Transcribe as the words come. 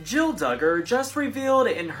Jill Duggar just revealed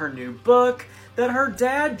in her new book that her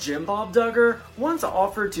dad, Jim Bob Duggar, once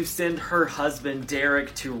offered to send her husband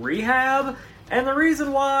Derek to rehab, and the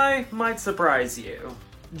reason why might surprise you.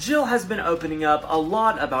 Jill has been opening up a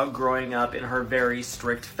lot about growing up in her very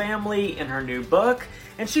strict family in her new book,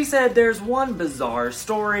 and she said there's one bizarre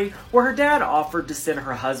story where her dad offered to send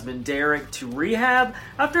her husband Derek to rehab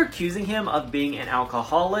after accusing him of being an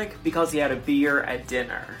alcoholic because he had a beer at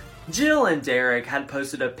dinner. Jill and Derek had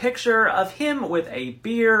posted a picture of him with a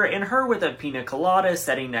beer and her with a pina colada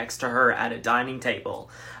sitting next to her at a dining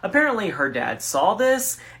table. Apparently her dad saw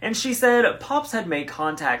this, and she said Pops had made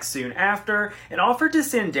contact soon after and offered to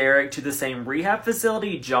send Derek to the same rehab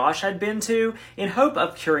facility Josh had been to in hope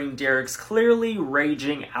of curing Derek's clearly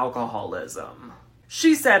raging alcoholism.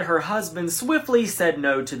 She said her husband swiftly said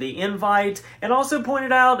no to the invite and also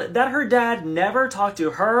pointed out that her dad never talked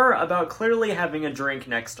to her about clearly having a drink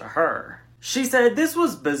next to her. She said this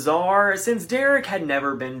was bizarre since Derek had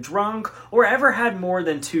never been drunk or ever had more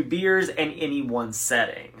than 2 beers in any one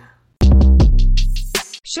setting.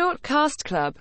 Short Cast Club